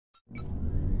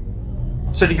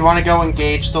So do you want to go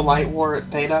engage the light war at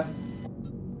Theta?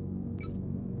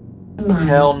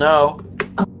 Hell no.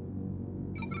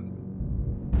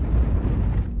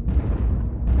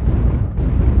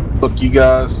 Look, you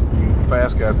guys, you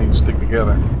fast guys need to stick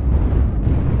together.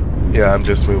 Yeah, I'm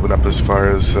just moving up as far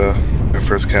as our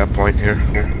first cap point here.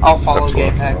 I'll follow That's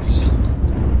what- Apex.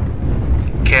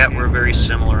 Cat, we're very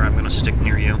similar. I'm gonna stick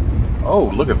near you.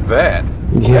 Oh, look at that.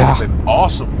 Yeah. That's an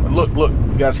awesome. Look,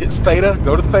 you guys hit Theta,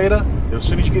 go to Theta. As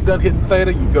soon as you get done hitting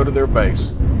Theta, you go to their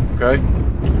base. Okay?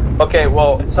 Okay,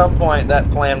 well, at some point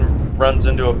that plan runs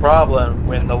into a problem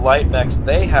when the light mechs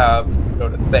they have go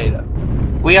to Theta.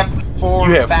 We have four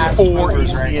You have fast 4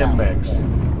 movers right ECM now. mechs.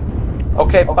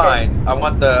 Okay, fine. I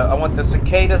want the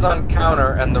cicadas on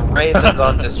counter and the ravens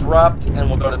on disrupt, and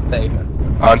we'll go to Theta.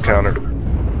 On counter.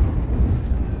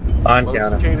 On Both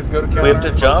counter. cicadas go to counter. We have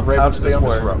to both jump? How Ravens does this stay on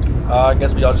work? disrupt. I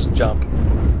guess we all just jump.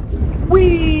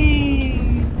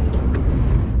 Whee!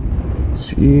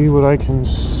 See what I can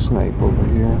snipe over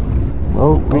here.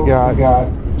 Oh, we got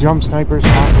jump snipers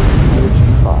on with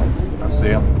G5. I see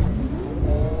him.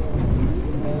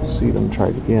 See them try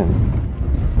it again.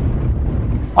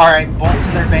 Alright, bolt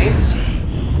to their base.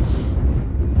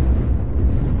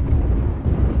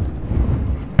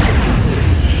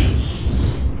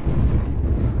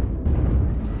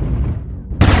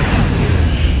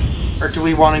 Or do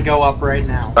we want to go up right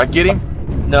now? Did I get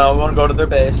him? No, we want to go to their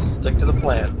base. Stick to the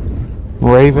plan.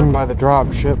 Raven by the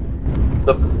drop ship.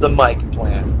 The Mike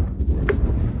plan.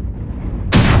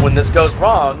 When this goes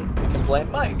wrong, we can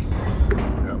blame Mike.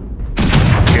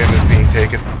 Again is being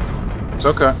taken. It's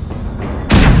okay.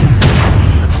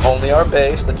 It's only our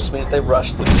base. That just means they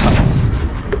rush through the tunnels.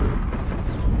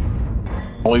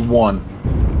 Only one.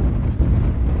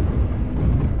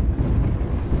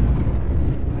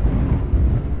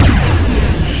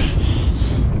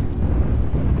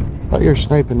 Thought you were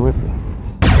sniping with me.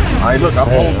 Alright, look, I'm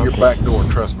Hey, holding your okay. back door,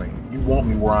 trust me. You want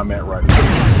me where I'm at right now.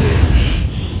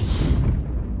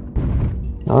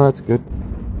 Oh, that's good.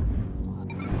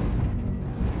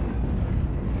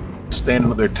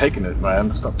 Standing up there taking it,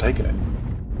 man. Stop taking it.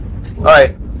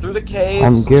 Alright, through the caves.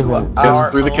 I'm giving to it. our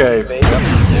Yes, through the own cave. base. Yep.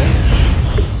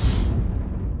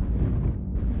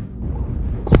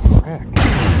 Frick.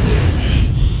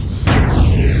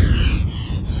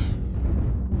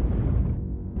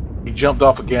 He jumped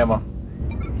off a gamma.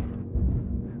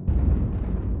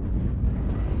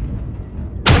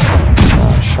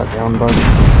 Shut down, buddy.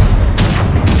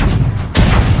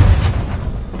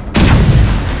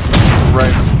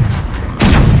 Raven.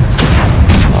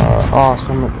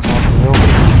 Awesome at the top of the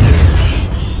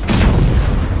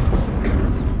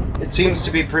hill. It seems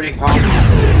to be pretty common.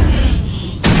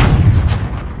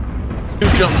 2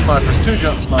 jump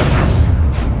snipers.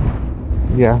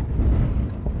 Yeah.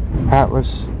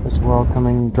 Atlas as well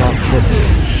coming drop ship.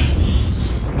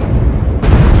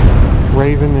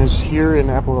 Raven is here in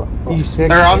Apple E6.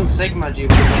 They're on Sigma, do you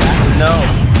want to go back? No.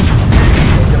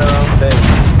 Look at our own base.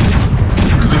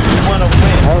 We want to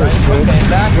win, That was right? good. Okay,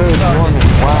 back Good to target. morning.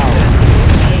 Wow.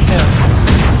 It's him.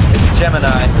 It's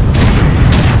Gemini.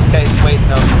 Okay, wait,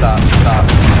 no, stop.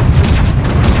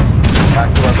 Back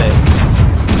to our base.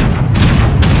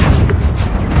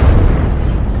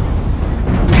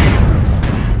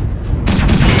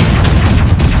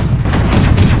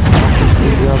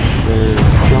 Beat up. Their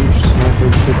jump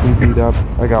snipers should be beat up.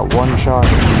 I got one shot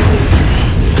in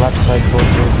the left side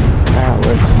closer.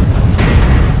 Atlas.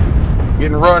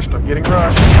 I'm getting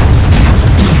rushed.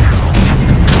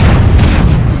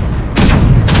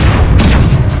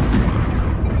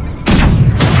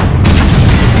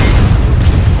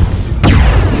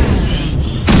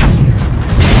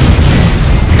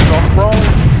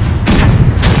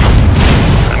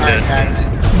 Alright, guys.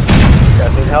 You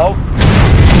guys need help?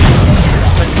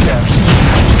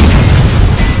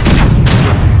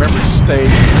 Remember, stay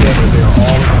together. They're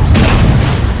all against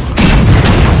us.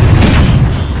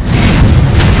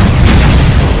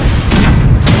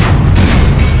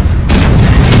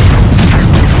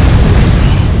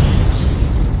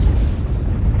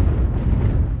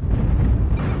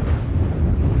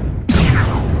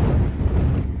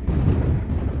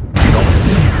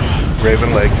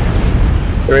 Raven leg.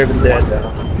 They're even dead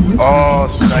now. Oh,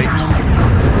 sniped.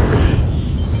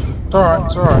 It's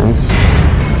alright.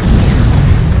 Nice.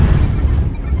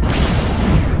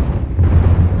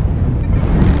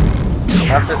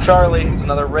 After Charlie, it's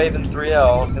another Raven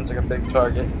 3L. Seems like a big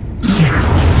target. You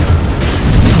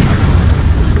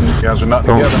guys are not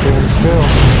Don't together. stand still.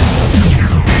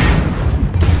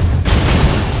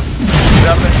 Get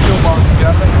out of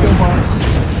that kill box.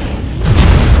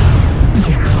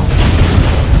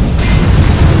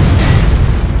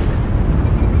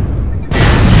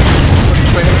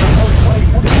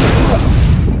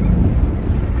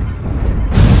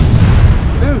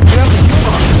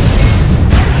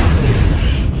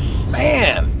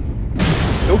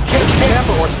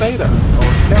 Theta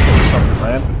or Kappa or something,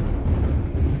 man.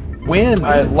 Win.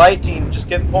 Alright, light team, just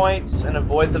get points and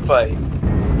avoid the fight.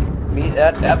 Meet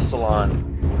at Epsilon.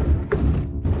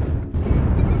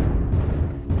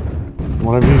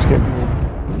 One of you's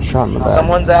getting shot in the back.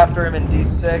 Someone's after him in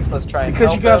D6. Let's try and Because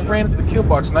help you guys him. ran into the kill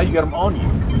box, now you got them on you.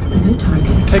 New target.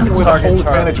 You're taking away the Target whole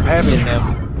charge. advantage of having him.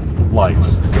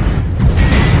 lights.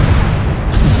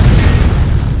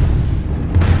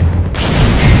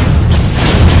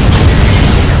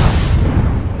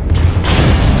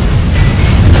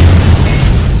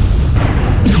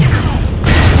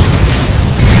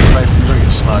 Maybe you're gonna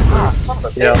get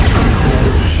sniped. Yeah.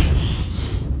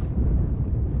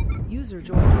 User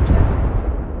joined your channel.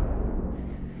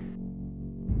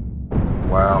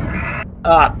 Wow.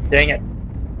 Ah, dang it.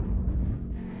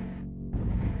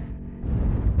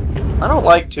 I don't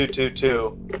like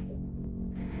 222.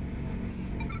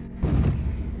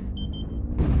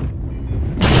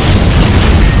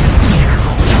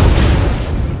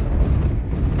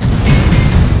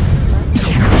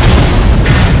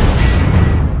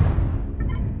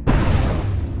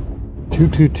 Two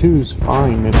 222's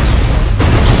fine. It's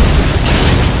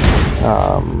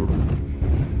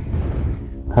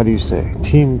how do you say?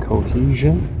 Team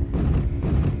cohesion?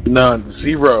 None.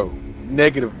 0.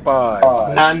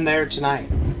 -5. None there tonight.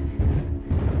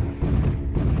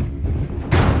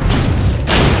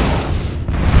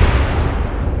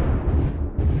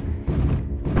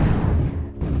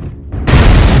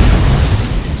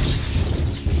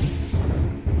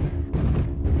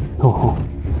 Oh,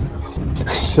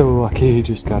 so lucky he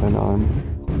just got an arm.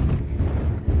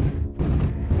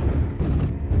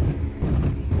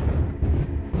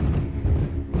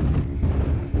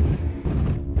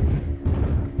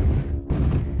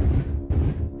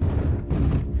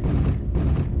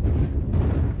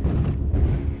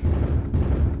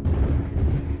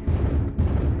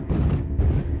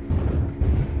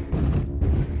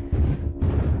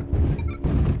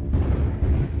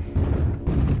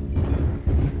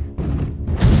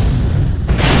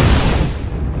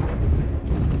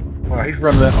 Wow, he's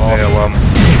running that off.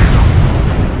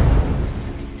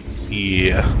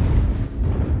 Yeah, yeah.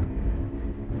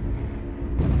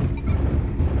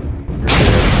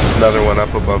 Another one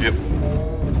up above you.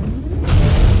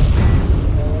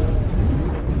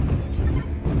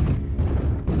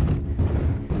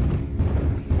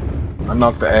 I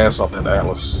knocked the ass off that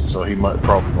Atlas, so he might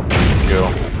probably want to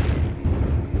kill.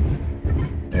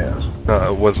 Yeah.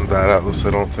 It wasn't that Atlas, I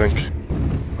don't think.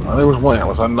 There was one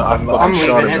Atlas. I I'm fucking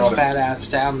shot leaving him. his fat ass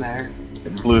down there.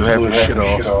 It blew half his shit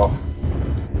off.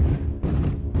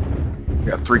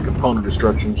 Got 3 component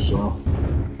destructions, so.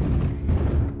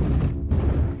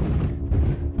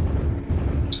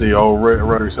 See, old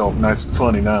Rudder's all nice and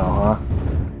funny now, huh?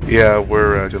 Yeah,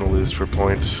 we're gonna lose for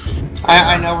points.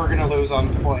 I know we're gonna lose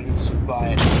on points, but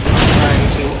I'm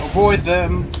trying to avoid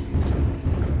them.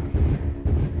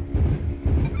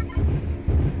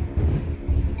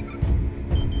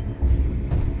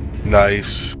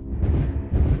 Nice.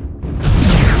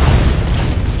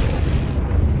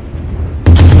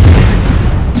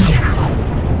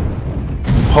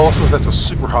 Pulses, that's a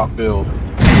super hot build.